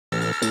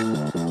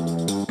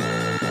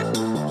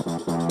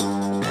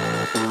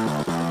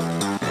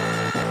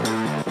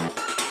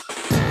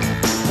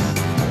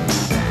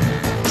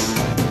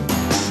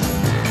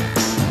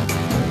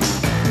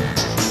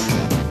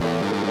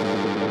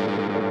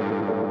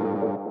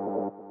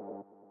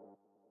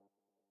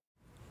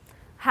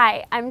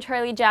Hi, I'm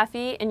Charlie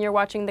Jaffe, and you're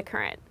watching The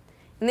Current.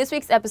 In this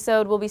week's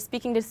episode, we'll be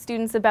speaking to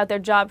students about their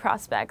job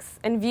prospects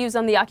and views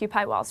on the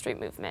Occupy Wall Street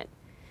movement.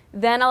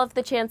 Then I'll have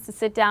the chance to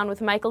sit down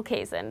with Michael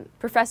Kazin,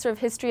 professor of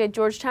history at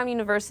Georgetown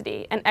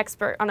University and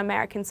expert on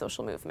American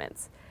social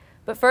movements.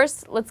 But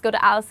first, let's go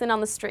to Allison on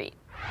the street.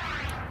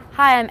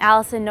 Hi, I'm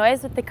Allison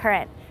Noyes with The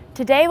Current.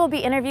 Today we'll be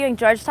interviewing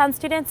Georgetown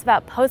students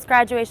about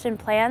post-graduation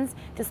plans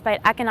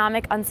despite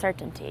economic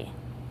uncertainty.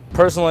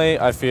 Personally,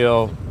 I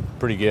feel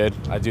pretty good.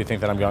 I do think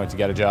that I'm going to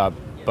get a job,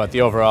 but the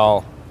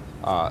overall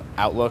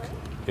outlook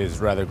is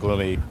rather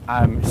gloomy.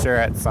 I'm sure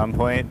at some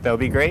point they'll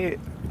be great,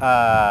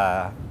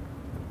 but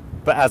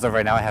as of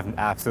right now I have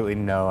absolutely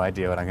no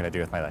idea what I'm going to do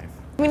with my life.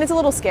 I mean, it's a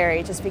little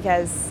scary just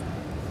because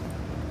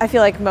I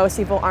feel like most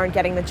people aren't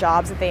getting the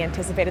jobs that they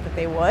anticipated that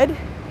they would,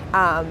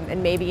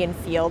 and maybe in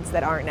fields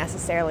that aren't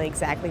necessarily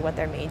exactly what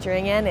they're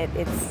majoring in.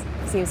 It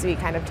seems to be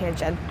kind of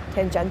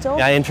tangential.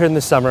 Yeah, I interned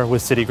this summer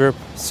with Citigroup,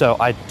 so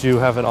I do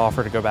have an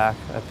offer to go back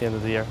at the end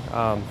of the year.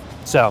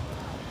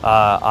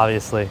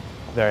 Obviously,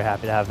 very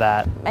happy to have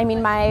that. I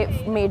mean, my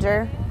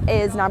major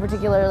is not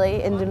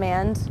particularly in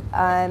demand,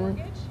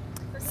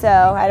 so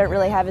I don't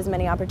really have as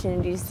many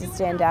opportunities to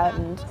stand out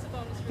and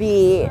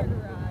be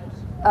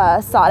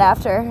sought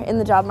after in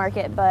the job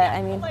market, but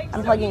I mean,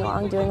 I'm plugging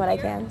along, doing what I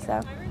can,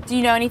 so. Do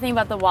you know anything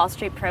about the Wall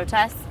Street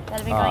protests that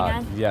have been going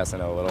on? Yes, I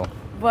know a little.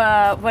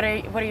 What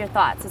are your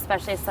thoughts,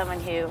 especially as someone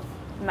who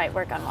might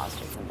work on Wall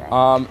Street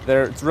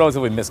someday? It's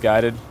relatively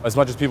misguided. As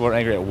much as people are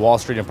angry at Wall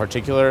Street in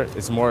particular,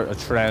 it's more a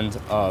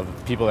trend of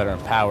people that are in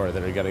power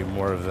that are getting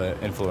more of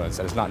the influence.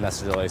 And it's not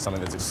necessarily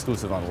something that's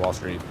exclusive on Wall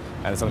Street,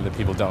 and it's something that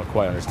people don't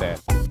quite understand.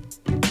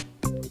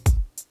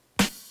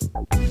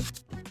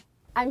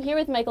 I'm here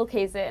with Michael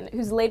Kazin,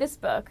 whose latest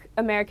book,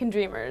 American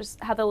Dreamers: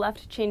 How the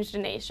Left Changed a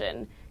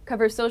Nation,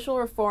 covers social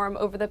reform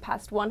over the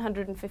past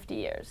 150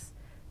 years.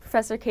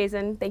 Professor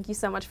Kazin, thank you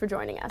so much for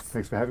joining us.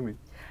 Thanks for having me.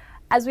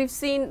 As we've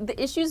seen,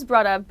 the issues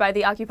brought up by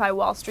the Occupy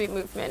Wall Street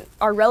movement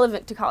are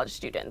relevant to college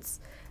students.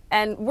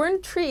 And we're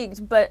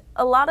intrigued, but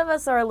a lot of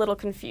us are a little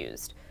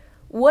confused.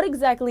 What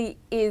exactly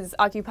is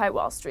Occupy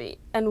Wall Street,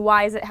 and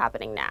why is it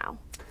happening now?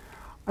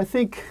 I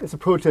think it's a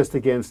protest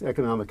against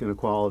economic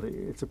inequality.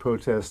 It's a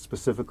protest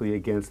specifically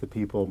against the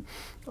people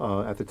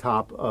at the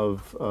top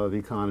of the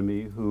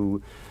economy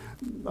who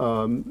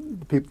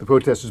the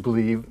protesters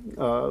believe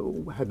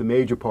had the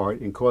major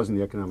part in causing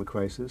the economic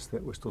crisis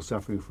that we're still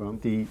suffering from.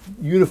 The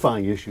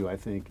unifying issue, I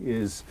think,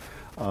 is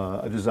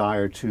a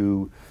desire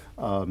to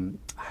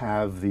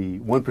have the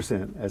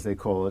 1%, as they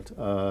call it,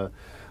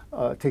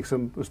 take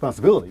some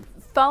responsibility.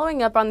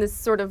 Following up on this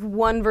sort of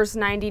 1 versus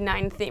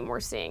 99 theme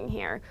we're seeing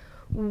here,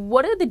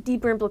 what are the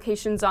deeper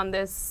implications on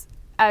this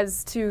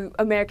as to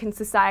American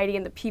society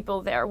and the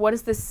people there? What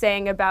is this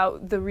saying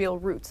about the real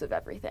roots of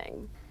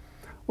everything?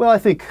 Well, I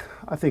think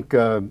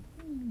you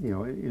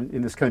know,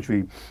 in this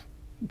country,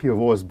 people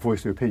have always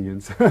voiced their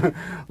opinions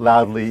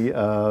loudly.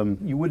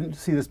 You wouldn't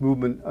see this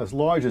movement as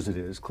large as it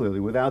is, clearly,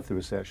 without the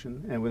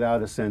recession and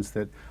without a sense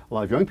that a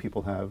lot of young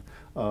people have,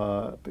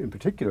 in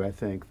particular, I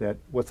think, that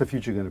what's the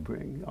future going to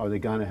bring? Are they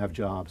going to have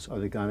jobs? Are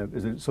they going to,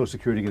 is Social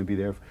Security going to be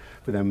there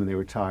for them when they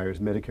retire? Is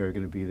Medicare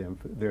going to be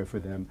there for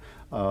them?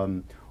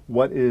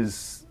 What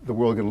is the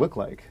world going to look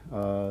like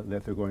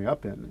that they're growing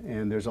up in?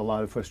 And there's a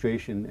lot of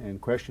frustration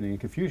and questioning and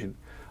confusion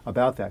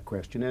about that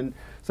question. And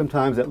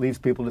sometimes that leads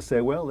people to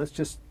say, well, let's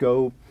just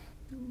go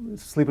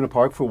sleep in a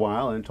park for a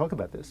while and talk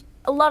about this.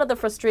 A lot of the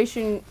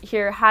frustration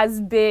here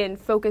has been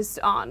focused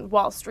on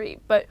Wall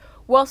Street, but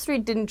Wall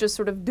Street didn't just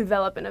sort of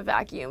develop in a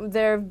vacuum.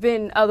 There have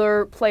been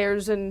other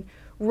players and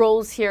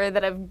roles here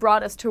that have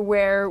brought us to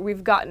where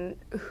we've gotten.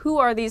 Who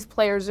are these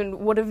players and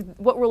what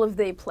role have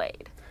they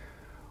played?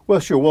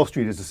 Well, sure, Wall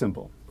Street is a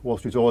symbol. Wall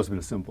Street's always been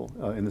a symbol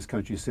in this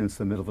country since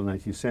the middle of the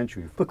 19th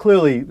century. But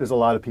clearly, there's a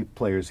lot of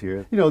players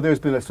here. You know, there's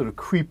been a sort of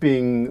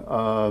creeping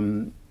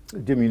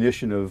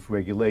diminution of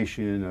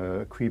regulation,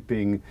 a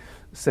creeping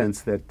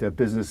sense that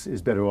business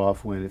is better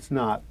off when it's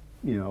not,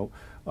 you know,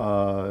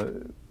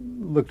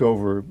 looked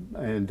over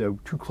and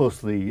too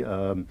closely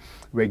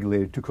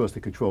regulated, too closely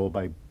controlled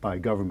by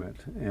government.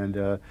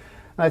 And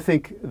I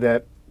think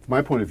that, from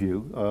my point of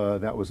view,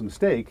 that was a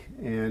mistake.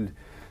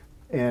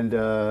 And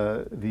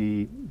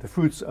the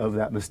fruits of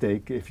that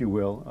mistake, if you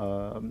will,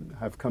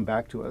 have come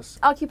back to us.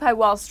 Occupy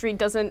Wall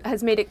Street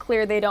has made it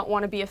clear they don't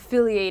want to be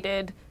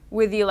affiliated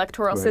with the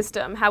electoral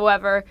system.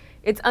 However,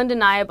 it's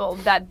undeniable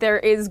that there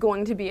is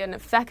going to be an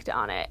effect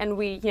on it, and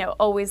we,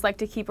 always like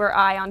to keep our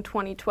eye on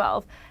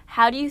 2012.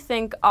 How do you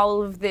think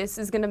all of this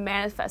is going to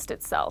manifest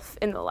itself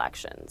in the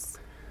elections?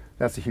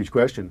 That's a huge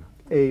question.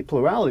 A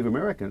plurality of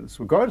Americans,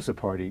 regardless of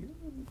party,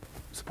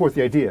 support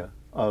the idea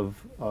of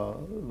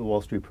the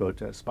Wall Street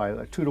protests by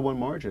a 2-to-1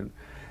 margin.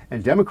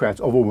 And Democrats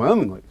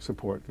overwhelmingly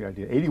support the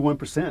idea,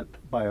 81%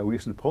 by a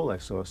recent poll I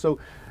saw. So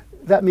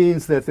that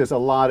means that there's a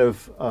lot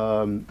of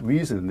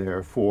reason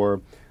there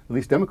for at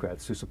least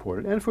Democrats to support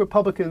it, and for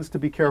Republicans to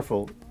be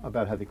careful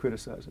about how they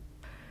criticize it.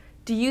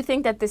 Do you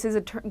think that this is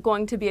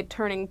going to be a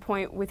turning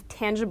point with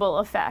tangible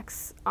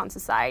effects on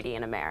society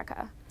in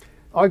America?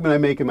 argument I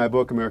make in my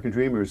book, American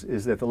Dreamers,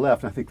 is that the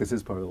left, and I think this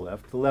is part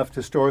of the left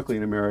historically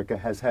in America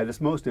has had its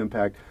most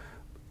impact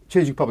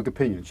changing public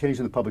opinion,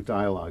 changing the public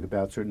dialogue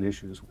about certain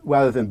issues,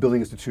 rather than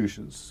building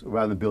institutions,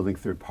 rather than building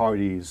third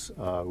parties,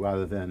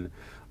 rather than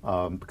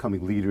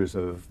becoming leaders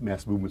of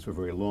mass movements for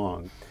very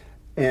long.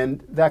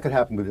 And that could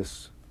happen with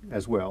this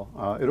as well.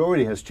 It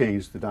already has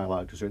changed the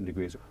dialogue to certain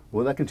degrees.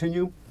 Will that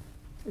continue?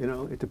 You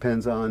know, it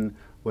depends on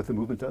what the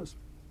movement does.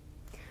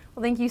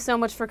 Well, thank you so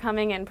much for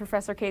coming in,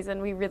 Professor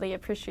Kazin. We really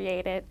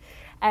appreciate it.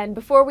 And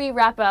before we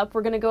wrap up,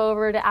 we're going to go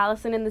over to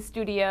Allison in the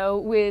studio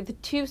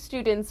with two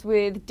students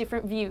with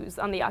different views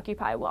on the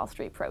Occupy Wall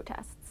Street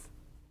protests.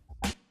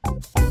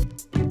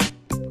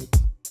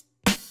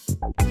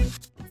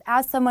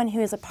 As someone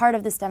who is a part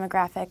of this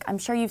demographic, I'm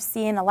sure you've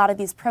seen a lot of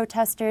these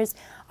protesters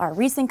are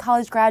recent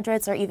college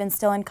graduates or even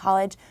still in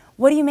college.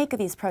 What do you make of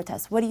these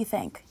protests? What do you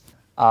think?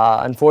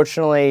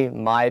 Unfortunately,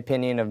 my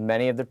opinion of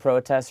many of the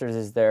protesters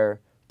is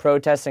they're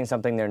protesting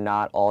something they're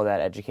not all that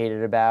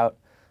educated about.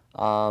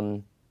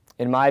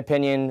 In my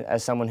opinion,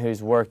 as someone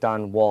who's worked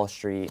on Wall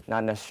Street,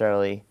 not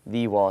necessarily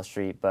the Wall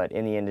Street, but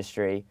in the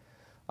industry,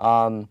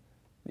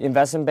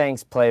 investment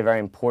banks play a very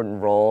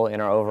important role in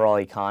our overall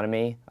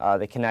economy.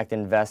 They connect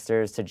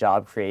investors to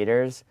job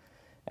creators.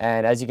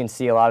 And as you can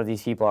see, a lot of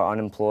these people are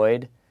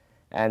unemployed,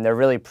 and they're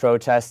really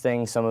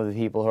protesting some of the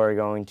people who are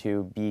going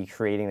to be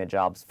creating the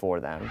jobs for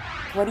them.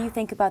 What do you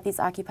think about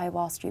these Occupy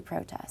Wall Street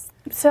protests?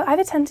 So I've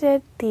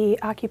attended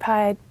the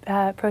Occupy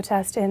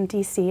protest in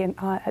D.C. at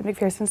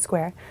McPherson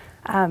Square.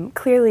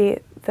 Clearly,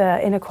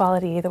 the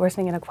inequality, the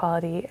worsening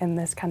inequality in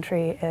this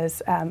country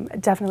is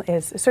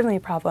certainly a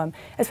problem,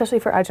 especially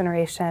for our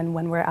generation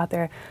when we're out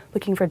there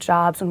looking for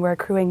jobs, when we're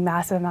accruing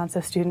massive amounts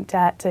of student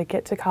debt to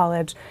get to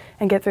college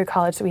and get through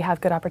college so we have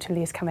good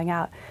opportunities coming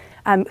out.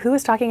 Who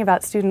was talking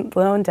about student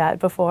loan debt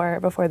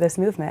before this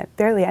movement?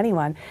 Barely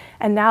anyone.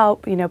 And now,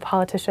 you know,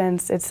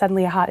 politicians, it's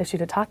suddenly a hot issue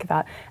to talk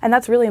about. And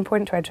that's really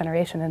important to our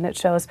generation, and it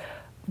shows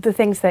the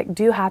things that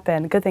do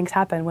happen, good things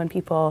happen when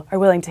people are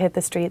willing to hit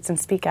the streets and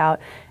speak out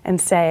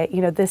and say,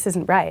 you know, this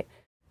isn't right.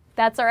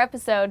 That's our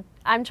episode.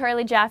 I'm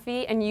Charlie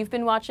Jaffe, and you've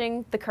been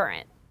watching The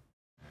Current.